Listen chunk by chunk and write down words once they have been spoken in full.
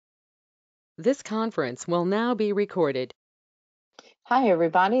This conference will now be recorded. Hi,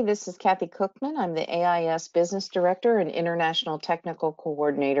 everybody. This is Kathy Cookman. I'm the AIS Business Director and International Technical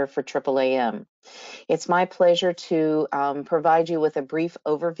Coordinator for AAAM. It's my pleasure to provide you with a brief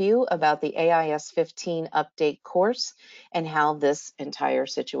overview about the AIS15 Update Course and how this entire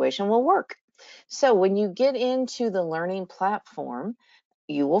situation will work. So when you get into the learning platform,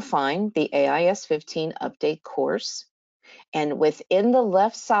 you will find the AIS15 Update Course. And within the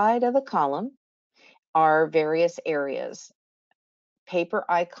left side of the column are various areas. Paper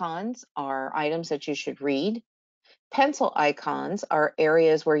icons are items that you should read. Pencil icons are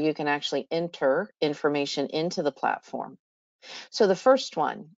areas where you can actually enter information into the platform. So the first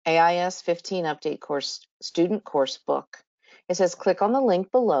one, AIS 15 Update Course Student Course Book. It says click on the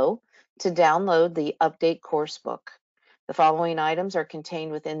link below to download the Update Course Book. The following items are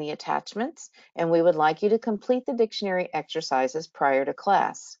contained within the attachments, and we would like you to complete the dictionary exercises prior to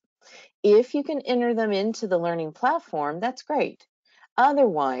class. If you can enter them into the learning platform, that's great.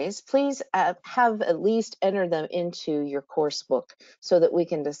 Otherwise, please have at least entered them into your course book so that we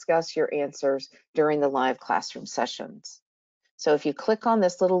can discuss your answers during the live classroom sessions. So if you click on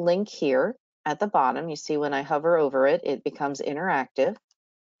this little link here at the bottom, you see when I hover over it, it becomes interactive.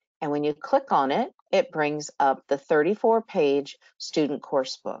 And when you click on it, it brings up the 34-page student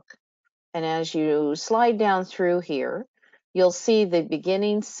course book. And as you slide down through here, you'll see the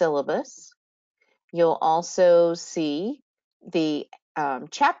beginning syllabus. You'll also see the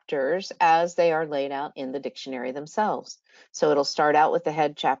chapters as they are laid out in the dictionary themselves. So it'll start out with the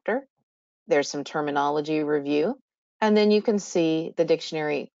head chapter. There's some terminology review, and then you can see the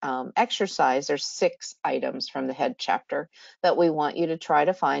dictionary exercise. There's 6 items from the head chapter that we want you to try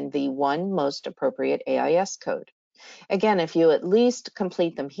to find the one most appropriate AIS code. Again, if you at least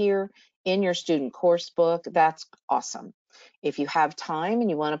complete them here in your student course book, that's awesome. If you have time and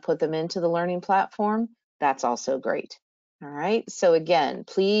you want to put them into the learning platform, that's also great. All right, so again,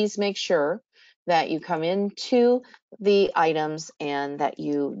 please make sure that you come into the items and that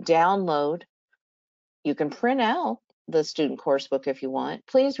you download. You can print out the student course book if you want.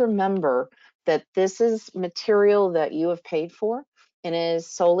 Please remember that this is material that you have paid for and is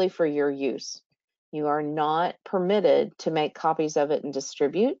solely for your use. You are not permitted to make copies of it and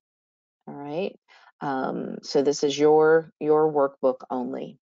distribute. All right. So this is your workbook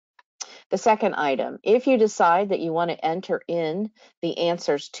only. The second item, if you decide that you want to enter in the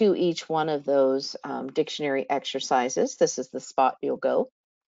answers to each one of those dictionary exercises, this is the spot you'll go.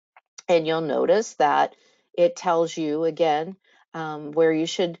 And you'll notice that it tells you again where you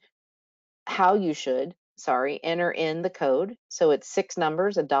should, how you should, enter in the code. So it's 6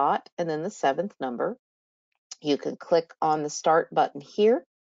 numbers, a dot, and then the 7th number. You can click on the start button here,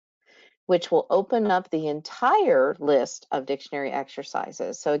 which will open up the entire list of dictionary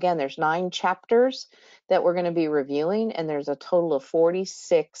exercises. So again, there's 9 chapters that we're going to be reviewing, and there's a total of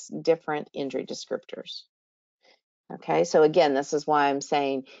 46 different injury descriptors. Okay, so again, this is why I'm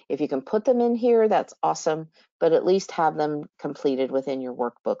saying if you can put them in here, that's awesome, but at least have them completed within your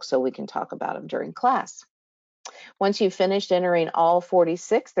workbook so we can talk about them during class. Once you've finished entering all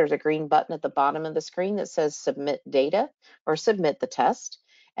 46, there's a green button at the bottom of the screen that says submit data or submit the test.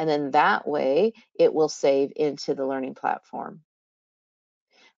 And then that way it will save into the learning platform.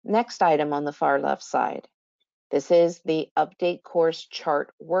 Next item on the far left side. This is the update course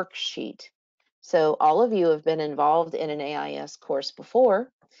chart worksheet. So all of you have been involved in an AIS course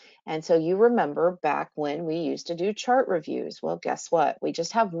before, and so you remember back when we used to do chart reviews. Well, guess what? We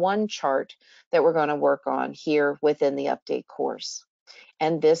just have one chart that we're going to work on here within the update course.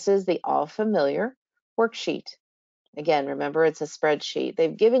 And this is the all familiar worksheet. Again, remember it's a spreadsheet.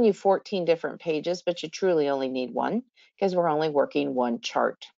 They've given you 14 different pages, but you truly only need one because we're only working one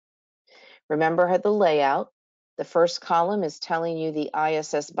chart. Remember the layout. The first column is telling you the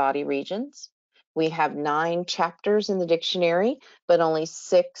ISS body regions. We have 9 chapters in the dictionary, but only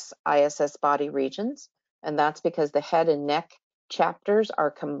 6 ISS body regions. And that's because the head and neck chapters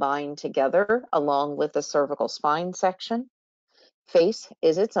are combined together along with the cervical spine section. Face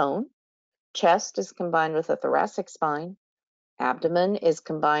is its own. Chest is combined with the thoracic spine. Abdomen is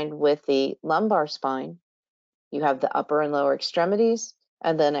combined with the lumbar spine. You have the upper and lower extremities,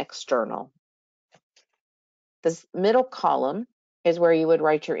 and then external. This middle column is where you would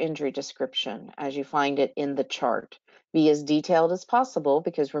write your injury description as you find it in the chart. Be as detailed as possible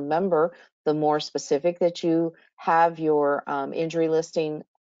because remember, the more specific that you have your injury listing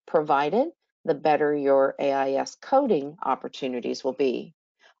provided, the better your AIS coding opportunities will be.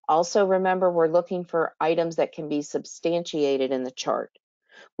 Also remember, we're looking for items that can be substantiated in the chart.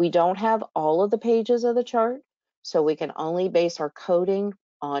 We don't have all of the pages of the chart, so we can only base our coding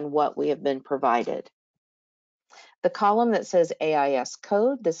on what we have been provided. The column that says AIS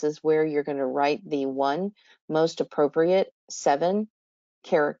code, this is where you're going to write the one most appropriate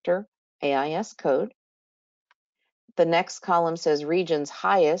 7-character AIS code. The next column says region's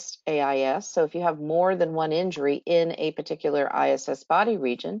highest AIS. So if you have more than one injury in a particular ISS body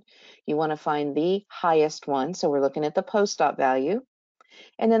region, you want to find the highest one. So we're looking at the post-op value.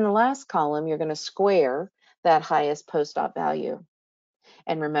 And then the last column, you're going to square that highest post-op value.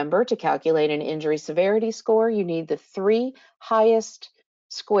 And remember, to calculate an injury severity score, you need the 3 highest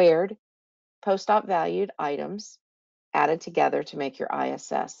squared post-op valued items added together to make your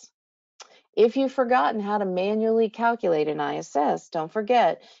ISS. If you've forgotten how to manually calculate an ISS, don't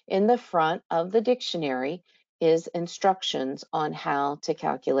forget, in the front of the dictionary is instructions on how to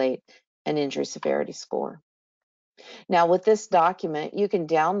calculate an injury severity score. Now, with this document, you can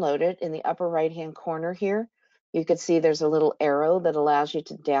download it in the upper right-hand corner here. You can see there's a little arrow that allows you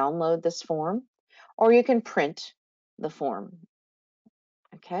to download this form, or you can print the form.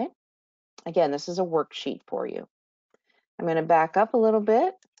 Okay? Again, this is a worksheet for you. I'm going to back up a little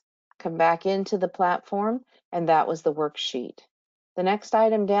bit, come back into the platform, and that was the worksheet. The next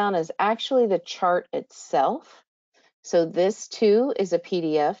item down is actually the chart itself. So this too is a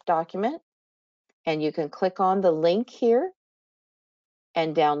PDF document, and you can click on the link here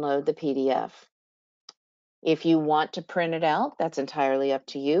and download the PDF. If you want to print it out, that's entirely up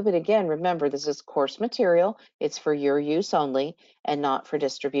to you. But again, remember, this is course material. It's for your use only and not for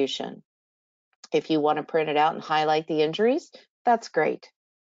distribution. If you want to print it out and highlight the injuries, that's great.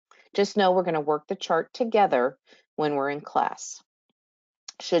 Just know we're going to work the chart together when we're in class.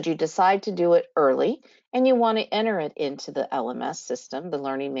 Should you decide to do it early and you want to enter it into the LMS system, the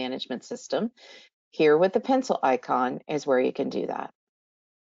learning management system, here with the pencil icon is where you can do that.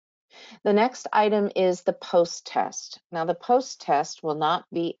 The next item is the post-test. Now, the post-test will not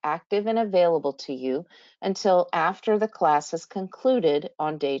be active and available to you until after the class is concluded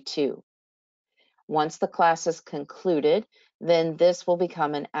on day 2. Once the class is concluded, then this will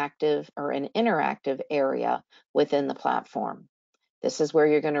become an active or an interactive area within the platform. This is where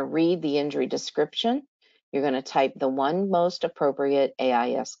you're going to read the injury description. You're going to type the one most appropriate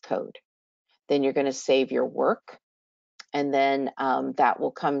AIS code. Then you're going to save your work, and then that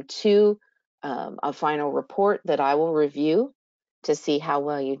will come to a final report that I will review to see how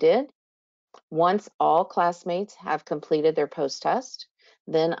well you did. Once all classmates have completed their post-test,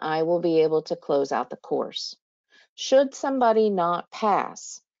 then I will be able to close out the course. Should somebody not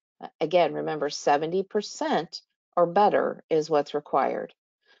pass, again, remember 70% or better is what's required.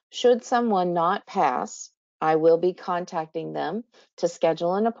 Should someone not pass, I will be contacting them to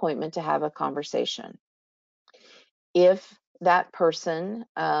schedule an appointment to have a conversation. If that person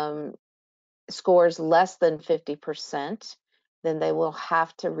scores less than 50%, then they will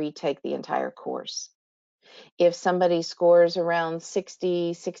have to retake the entire course. If somebody scores around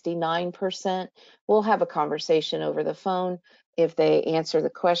 60, 69%, we'll have a conversation over the phone. If they answer the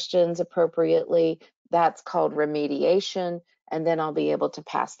questions appropriately, that's called remediation, and then I'll be able to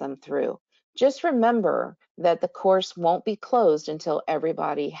pass them through. Just remember that the course won't be closed until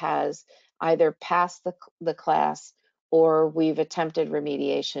everybody has either passed the class or we've attempted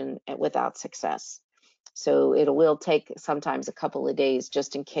remediation without success. So it will take sometimes a couple of days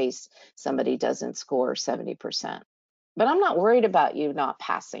just in case somebody doesn't score 70%. But I'm not worried about you not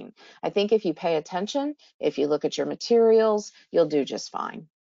passing. I think if you pay attention, if you look at your materials, you'll do just fine.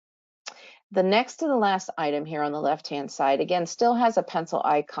 The next to the last item here on the left-hand side, again, still has a pencil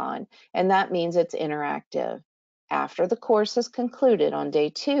icon, and that means it's interactive. After the course is concluded on day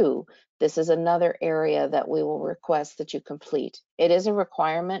 2, this is another area that we will request that you complete. It is a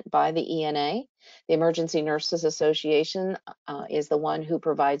requirement by the ENA. The Emergency Nurses Association is the one who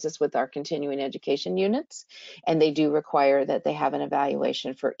provides us with our continuing education units, and they do require that they have an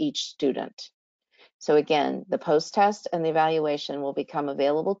evaluation for each student. So again, the post-test and the evaluation will become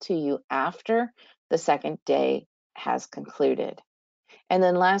available to you after the second day has concluded. And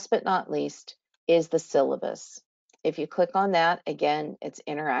then last but not least is the syllabus. If you click on that, again, it's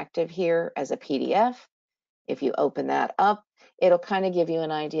interactive here as a PDF. If you open that up, it'll kind of give you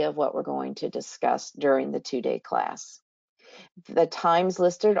an idea of what we're going to discuss during the 2-day class. The times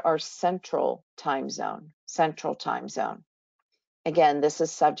listed are Central Time Zone. Again, this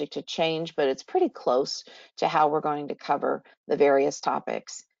is subject to change, but it's pretty close to how we're going to cover the various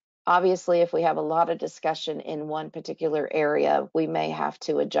topics. Obviously, if we have a lot of discussion in one particular area, we may have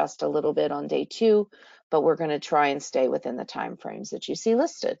to adjust a little bit on day 2, but we're going to try and stay within the time frames that you see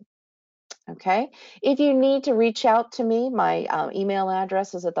listed. Okay, if you need to reach out to me, my email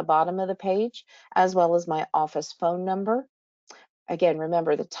address is at the bottom of the page, as well as my office phone number. Again,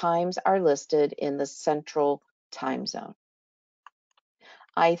 remember the times are listed in the central time zone.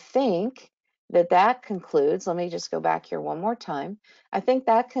 I think that concludes, let me just go back here one more time. I think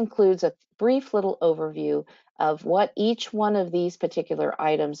that concludes a brief little overview of what each one of these particular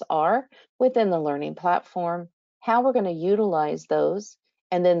items are within the learning platform, how we're going to utilize those,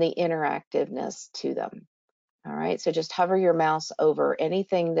 and then the interactiveness to them. All right, so just hover your mouse over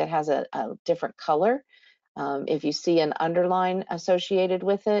anything that has a different color. If you see an underline associated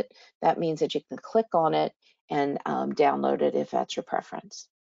with it, that means that you can click on it and download it if that's your preference.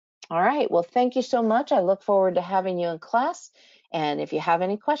 All right, well, thank you so much. I look forward to having you in class. And if you have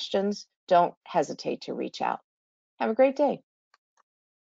any questions, don't hesitate to reach out. Have a great day.